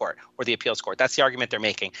Supreme Court or the appeals court. That's the argument they're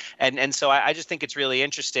making. And so I just think it's really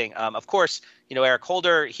interesting. Of course, Eric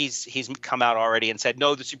Holder, he's come out already and said,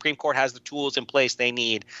 no, the Supreme Court has the tools in place they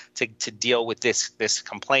need to deal with this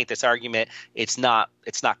complaint, this argument. It's not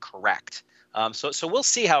correct. So we'll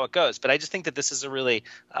see how it goes. But I just think that this is a really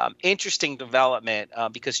interesting development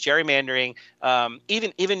because gerrymandering,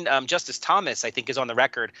 even Justice Thomas, I think, is on the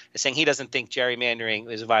record as saying he doesn't think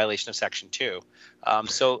gerrymandering is a violation of Section 2.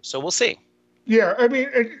 So we'll see. Yeah, I mean,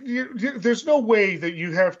 there's no way that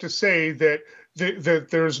you have to say that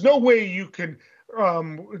there's no way you can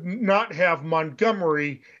not have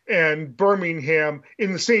Montgomery and Birmingham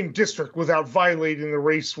in the same district without violating the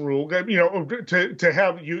race rule. You know, to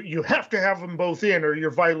have you have to have them both in, or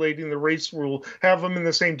you're violating the race rule. Have them in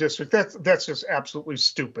the same district. That's just absolutely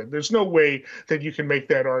stupid. There's no way that you can make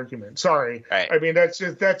that argument. Sorry. Right. I mean, that's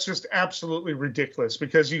just absolutely ridiculous,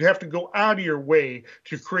 because you have to go out of your way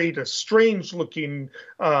to create a strange-looking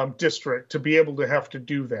district to be able to have to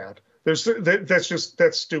do that.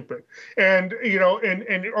 That's stupid. And you know,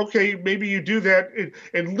 and okay, maybe you do that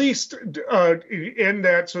at least in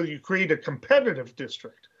that, so you create a competitive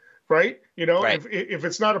district, right? You know, right. If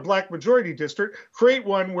it's not a black majority district, create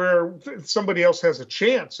one where somebody else has a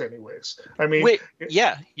chance, anyways. I mean,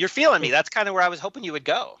 yeah, you're feeling me. That's kind of where I was hoping you would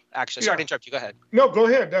go. Actually, sorry to interrupt you. Go ahead. No, go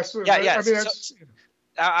ahead. Yeah. I mean,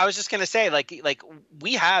 I was just going to say, like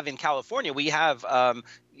we have in California, we have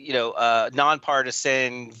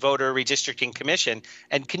nonpartisan voter redistricting commission.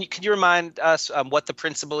 And can you remind us what the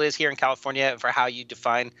principle is here in California for how you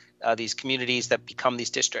define these communities that become these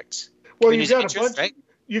districts? Well,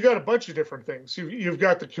 you got a bunch of different things. You've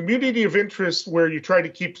got the community of interest, where you try to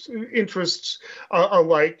keep interests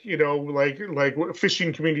alike, you know, like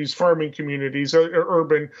fishing communities, farming communities,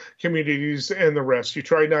 urban communities, and the rest. You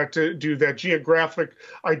try not to do that geographic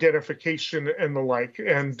identification and the like,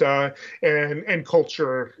 and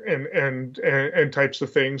culture and types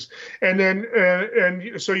of things. And then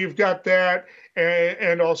and so you've got that.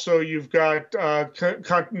 And also you've got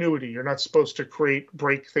continuity. You're not supposed to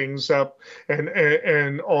break things up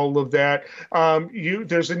and all of that.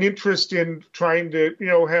 There's an interest in trying to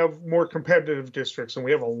have more competitive districts, and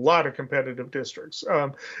we have a lot of competitive districts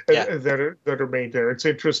that are made there. It's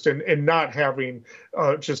interest in not having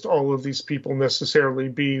just all of these people necessarily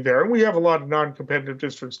be there. And we have a lot of non-competitive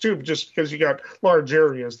districts too, just because you got large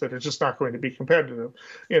areas that are just not going to be competitive.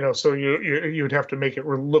 So you would have to make it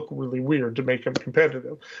look really weird to make them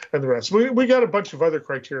competitive and the rest. We got a bunch of other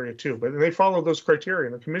criteria too, but they followed those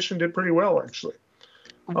criteria, and the commission did pretty well, actually.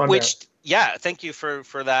 Thank you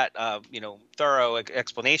for that thorough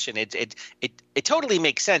explanation. It totally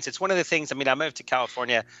makes sense. It's one of the things. I mean, I moved to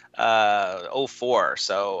California 2004,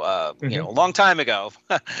 so a long time ago,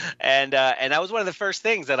 and that was one of the first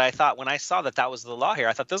things that I thought when I saw that was the law here.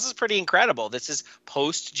 I thought, this is pretty incredible. This is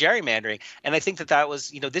post gerrymandering, and I think that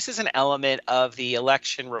was this is an element of the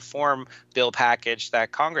election reform bill package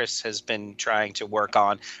that Congress has been trying to work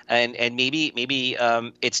on, and maybe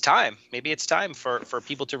it's time. Maybe it's time for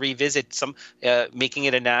people to revisit making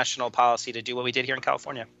it a national policy to do what we did here in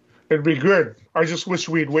California. It'd be good. I just wish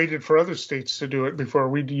we'd waited for other states to do it before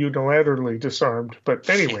we unilaterally disarmed. But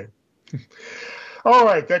anyway. All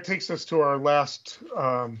right, that takes us to our last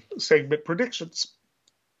segment, predictions.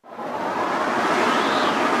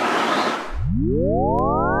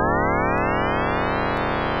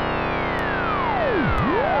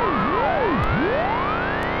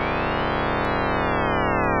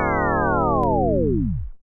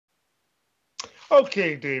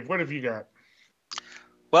 Okay, Dave, what have you got?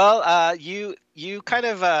 Well, you kind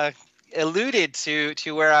of alluded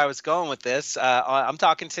to where I was going with this. I'm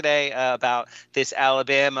talking today about this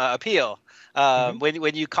Alabama appeal.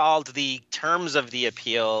 When you called the terms of the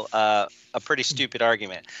appeal a pretty stupid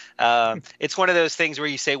argument. It's one of those things where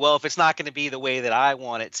you say, well, if it's not going to be the way that I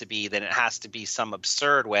want it to be, then it has to be some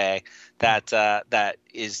absurd way that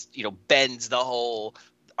is bends the whole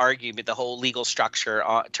argument, the whole legal structure,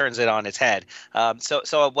 turns it on its head.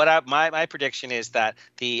 So what my prediction is that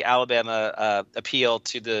the Alabama appeal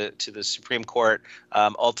to the Supreme Court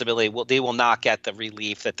ultimately they will not get the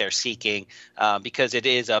relief that they're seeking, because it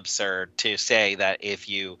is absurd to say that if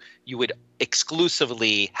you would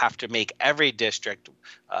exclusively have to make every district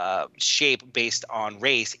shape based on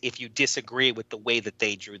race if you disagree with the way that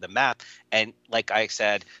they drew the map. And like I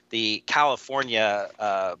said, the California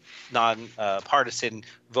non-partisan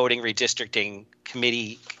voting redistricting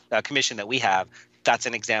commission that we have, that's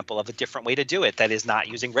an example of a different way to do it that is not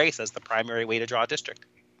using race as the primary way to draw a district.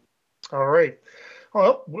 All right.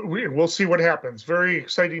 Well, we'll see what happens. Very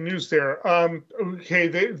exciting news there. Okay,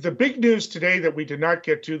 the big news today that we did not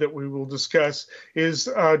get to that we will discuss is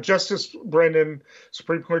Supreme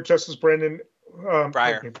Court Justice Brennan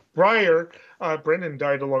Breyer. Brennan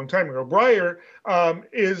died a long time ago. Breyer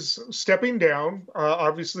is stepping down,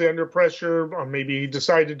 obviously under pressure. Maybe he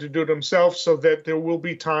decided to do it himself so that there will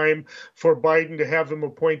be time for Biden to have him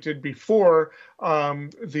appointed before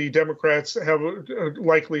the Democrats have a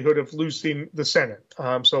likelihood of losing the Senate.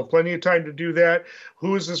 So plenty of time to do that.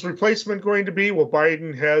 Who is his replacement going to be? Well,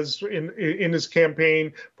 Biden has in his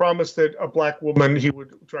campaign promised that a black woman he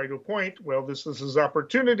would try to appoint. Well, this is his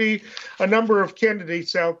opportunity. A number of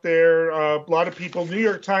candidates out there, lot of people. New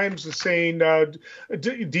York Times is saying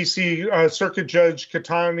D.C. Circuit Judge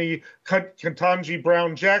Ketanji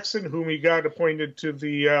Brown Jackson, whom he got appointed to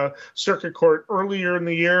the Circuit Court earlier in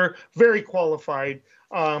the year, very qualified,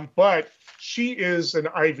 but she is an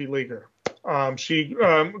Ivy Leaguer. She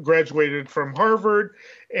graduated from Harvard,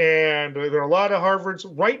 and there are a lot of Harvards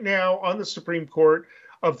right now on the Supreme Court.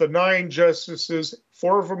 Of the 9 justices,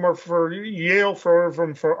 4 of them are for Yale, 4 of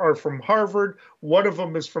them are from Harvard. 1 of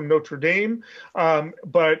them is from Notre Dame.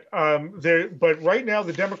 But right now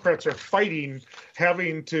the Democrats are fighting,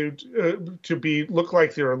 having to look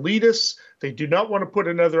like they're elitists. They do not want to put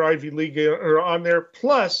another Ivy League on there.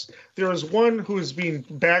 Plus, there is one who is being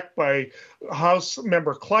backed by House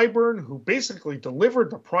Member Clyburn, who basically delivered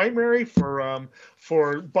the primary for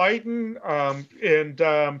Biden,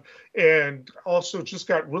 and also just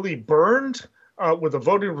got really burned with the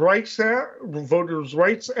Voters'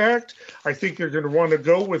 Rights Act. I think they're going to want to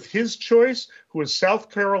go with his choice, who is South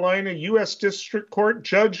Carolina U.S. District Court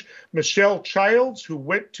Judge Michelle Childs, who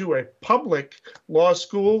went to a public law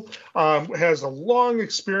school, has a long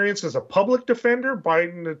experience as a public defender.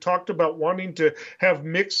 Biden had talked about wanting to have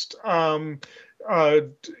mixed not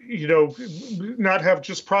have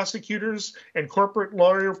just prosecutors and corporate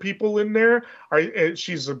lawyer people in there.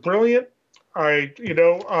 She's a brilliant. I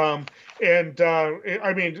mean,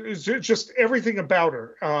 it's just everything about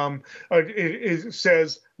her. It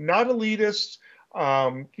says not elitist,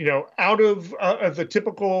 out of the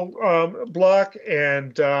typical block,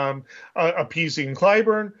 and appeasing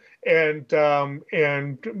Clyburn, and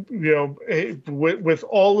with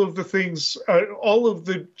all of the things, all of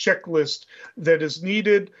the checklist that is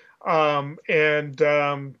needed, also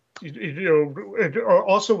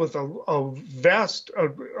with a vast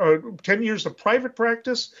 10 years of private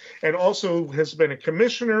practice, and also has been a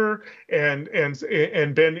commissioner and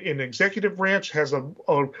been in executive branch, has a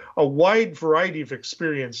wide variety of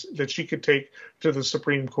experience that she could take to the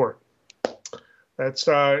Supreme Court. That's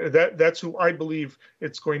who I believe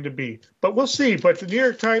it's going to be. But we'll see. But the New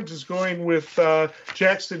York Times is going with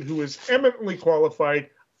Jackson, who is eminently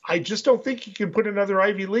qualified. I just don't think you can put another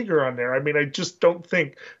Ivy Leaguer on there. I mean, I just don't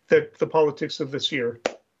think that the politics of this year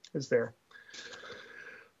is there.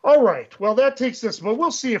 All right. Well, that takes us. Well, we'll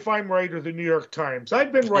see if I'm right or the New York Times.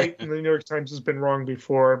 I've been right and the New York Times has been wrong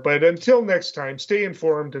before. But until next time, stay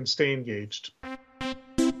informed and stay engaged.